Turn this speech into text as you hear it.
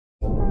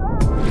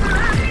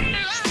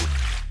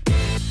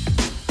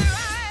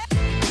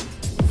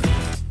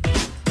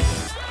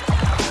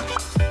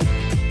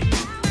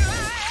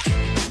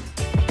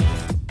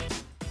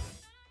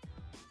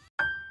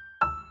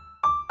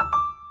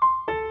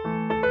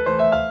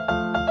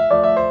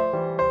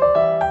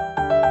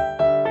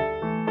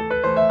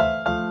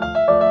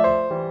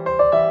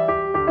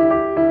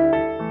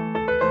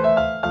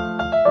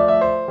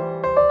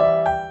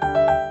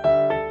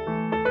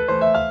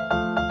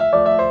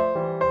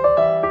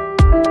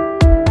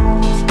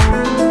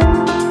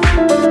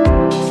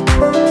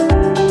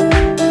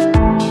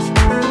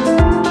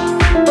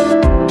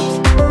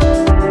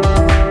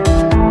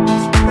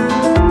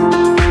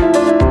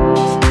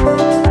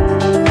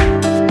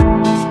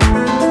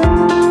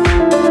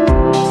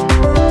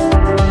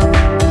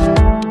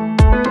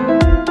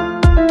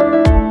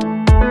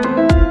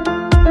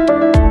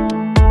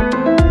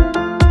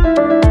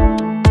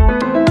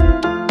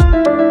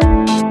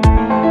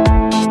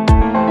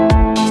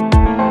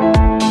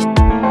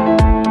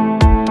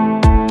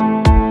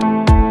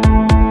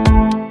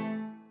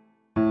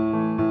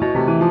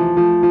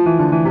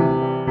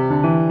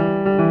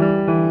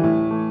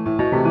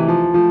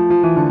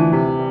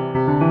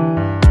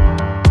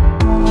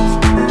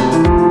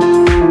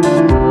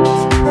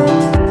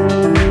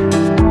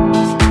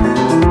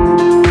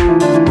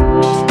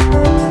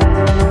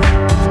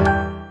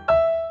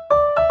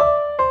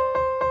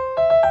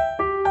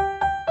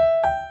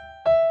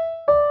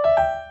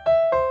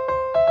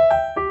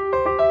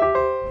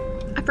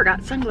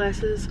forgot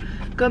sunglasses.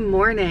 Good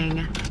morning.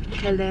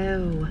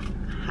 Hello.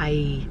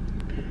 Hi.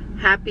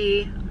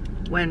 Happy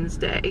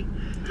Wednesday.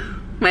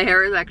 My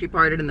hair is actually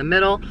parted in the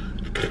middle.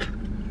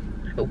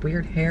 I have a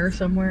weird hair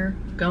somewhere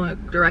going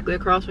directly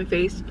across my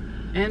face.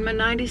 And my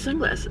 90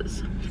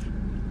 sunglasses.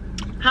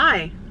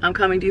 Hi, I'm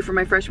coming to you from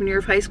my freshman year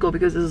of high school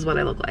because this is what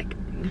I look like.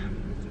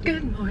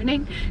 Good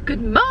morning.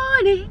 Good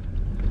morning.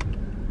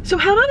 So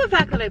how about the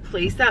fact that I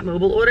placed that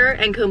mobile order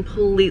and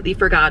completely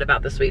forgot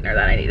about the sweetener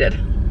that I needed?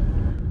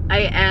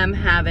 I am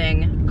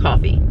having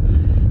coffee.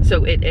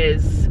 So it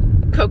is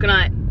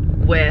coconut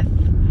with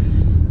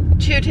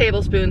 2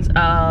 tablespoons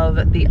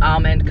of the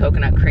almond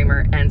coconut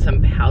creamer and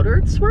some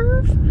powdered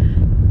Swerve.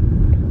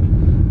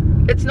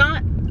 It's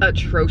not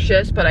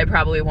atrocious, but I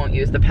probably won't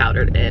use the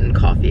powdered in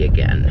coffee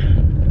again.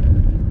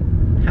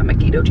 Have my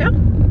keto chow.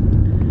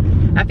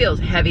 That feels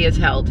heavy as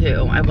hell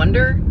too. I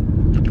wonder,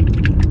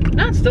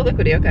 no, it's still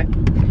liquidy, okay.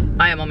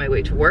 I am on my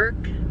way to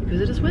work because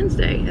it is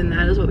Wednesday and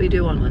that is what we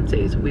do on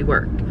Wednesdays, we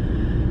work.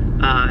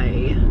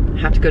 I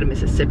have to go to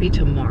Mississippi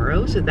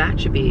tomorrow, so that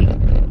should be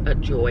a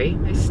joy.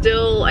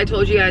 I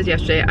told you guys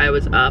yesterday I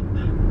was up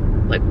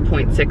like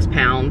 0.6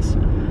 pounds.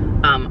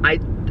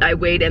 I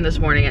weighed in this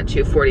morning at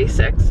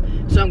 246.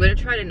 So I'm gonna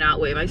try to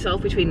not weigh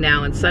myself between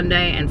now and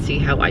Sunday and see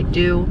how I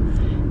do.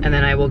 And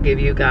then I will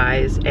give you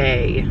guys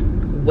a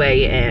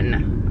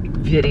weigh-in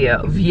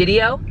video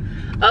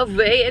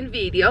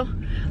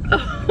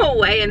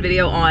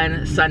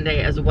on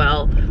Sunday as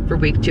well for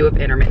week 2 of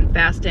intermittent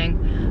fasting.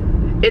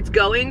 It's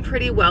going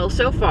pretty well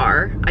so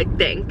far, I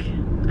think,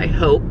 I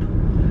hope.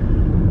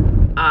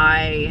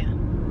 I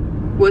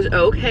was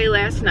okay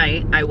last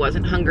night. I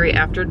wasn't hungry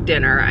after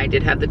dinner. I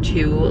did have the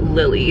 2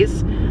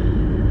 lilies,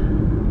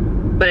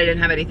 but I didn't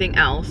have anything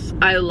else.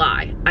 I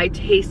lie. I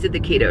tasted the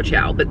keto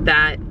chow, but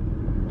that,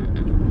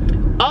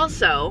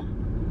 also,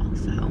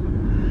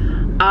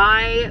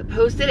 I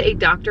posted a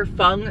Dr.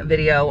 Fung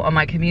video on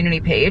my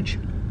community page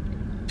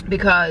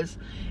because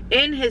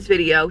in his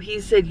video,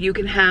 he said you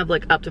can have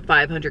like up to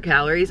 500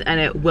 calories and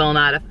it will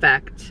not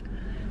affect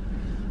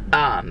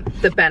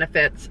the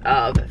benefits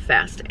of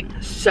fasting.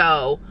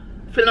 So,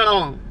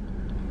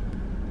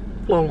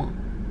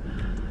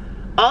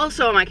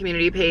 also on my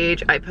community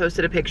page, I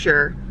posted a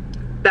picture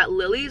that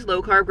Lily's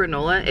low carb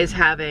granola is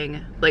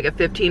having like a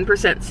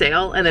 15%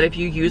 sale, and that if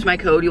you use my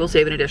code, you will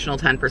save an additional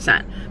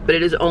 10%. But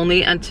it is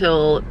only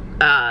until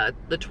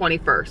the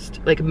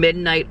 21st, like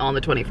midnight on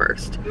the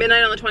 21st.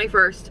 Midnight on the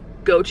 21st,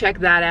 go check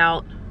that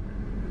out.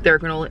 Their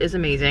granola is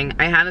amazing.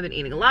 I haven't been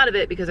eating a lot of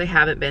it because I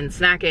haven't been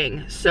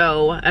snacking,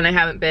 and I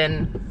haven't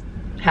been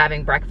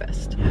having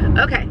breakfast.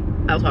 Okay,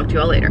 I'll talk to you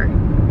all later.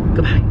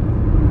 Goodbye.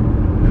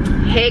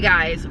 Hey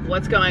guys,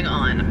 what's going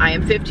on? I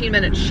am 15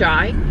 minutes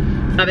shy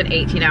of an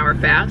 18-hour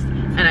fast,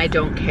 and I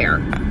don't care.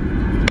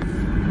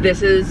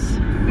 This is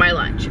my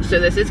lunch. So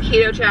this is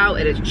keto chow.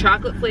 It is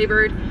chocolate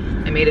flavored.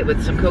 I made it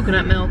with some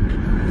coconut milk.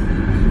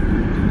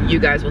 You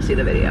guys will see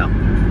the video.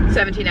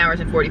 17 hours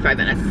and 45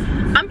 minutes.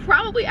 I'm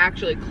probably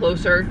actually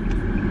closer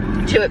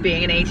to it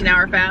being an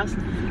 18-hour fast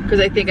because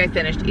I think I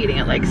finished eating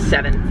at like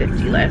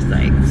 7:50 last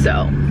night.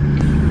 So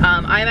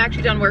I am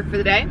actually done work for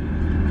the day.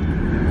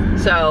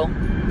 So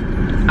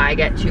I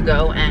get to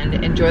go and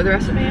enjoy the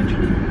rest of my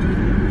afternoon.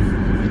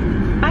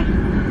 Bye.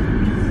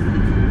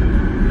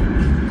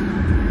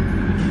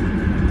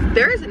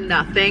 There is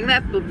nothing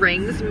that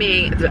brings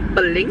me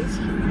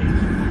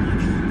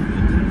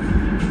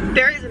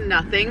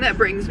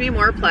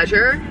more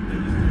pleasure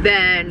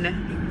than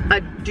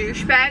a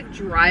douchebag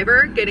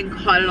driver getting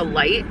caught at a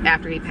light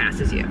after he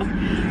passes you.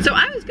 So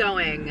I was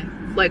going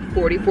like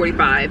 40,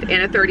 45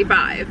 in a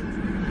 35,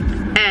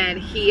 and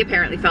he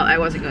apparently felt I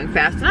wasn't going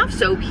fast enough,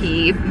 so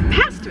he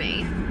passed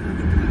me.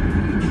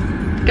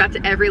 Got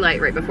to every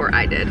light right before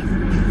I did.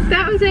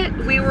 That was it.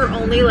 We were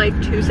only like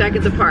 2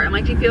 seconds apart. I'm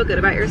like, do you feel good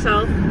about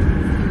yourself?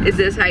 Is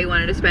this how you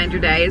wanted to spend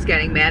your day, is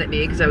getting mad at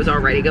me because I was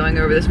already going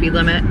over the speed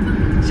limit?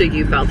 So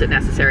you felt it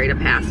necessary to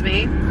pass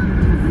me?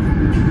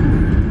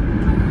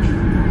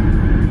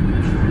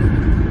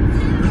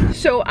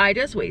 So I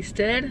just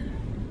wasted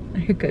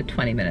a good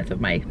 20 minutes of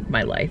my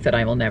life that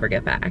I will never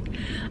get back.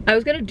 I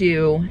was gonna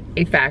do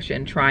a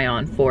fashion try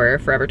on for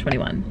Forever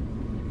 21.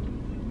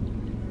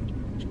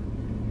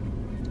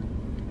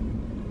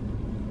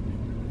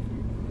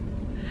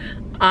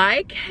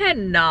 I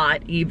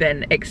cannot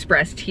even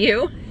express to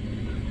you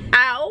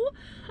how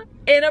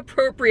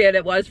inappropriate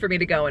it was for me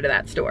to go into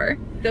that store.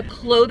 The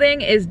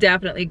clothing is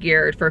definitely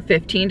geared for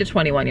 15 to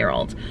 21 year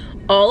olds.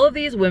 All of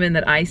these women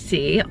that I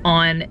see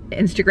on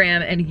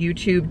Instagram and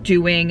YouTube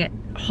doing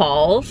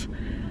hauls,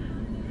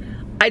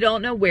 I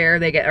don't know where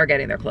they are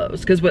getting their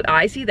clothes, because what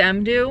I see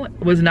them do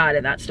was not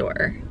in that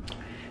store.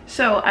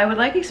 So I would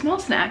like a small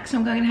snack, so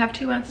I'm going to have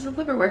 2 ounces of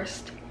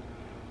liverwurst.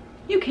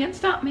 You can't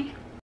stop me.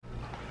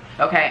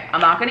 Okay, I'm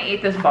not gonna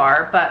eat this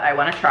bar, but I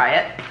wanna try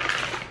it.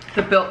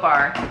 The Built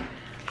Bar,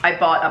 I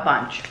bought a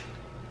bunch.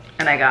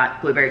 And I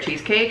got blueberry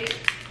cheesecake.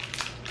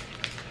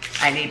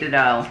 I need to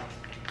know.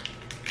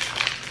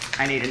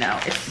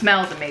 It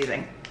smells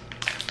amazing.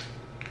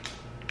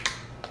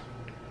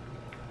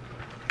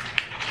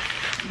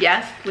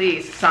 Yes,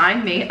 please,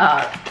 sign me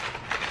up.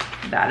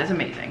 That is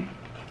amazing.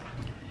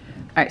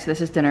 All right, so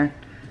this is dinner.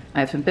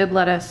 I have some Bib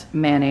lettuce,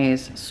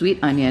 mayonnaise, sweet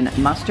onion,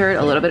 mustard,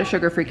 a little bit of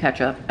sugar-free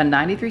ketchup, a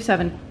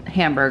 93.7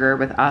 hamburger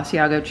with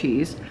Asiago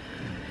cheese,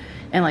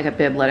 and like a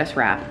Bib lettuce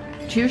wrap,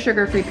 2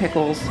 sugar-free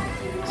pickles,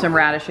 some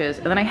radishes,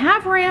 and then I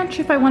have ranch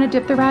if I want to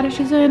dip the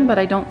radishes in, but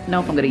I don't know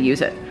if I'm going to use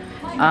it.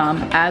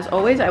 As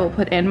always, I will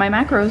put in my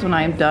macros when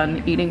I am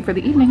done eating for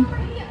the evening.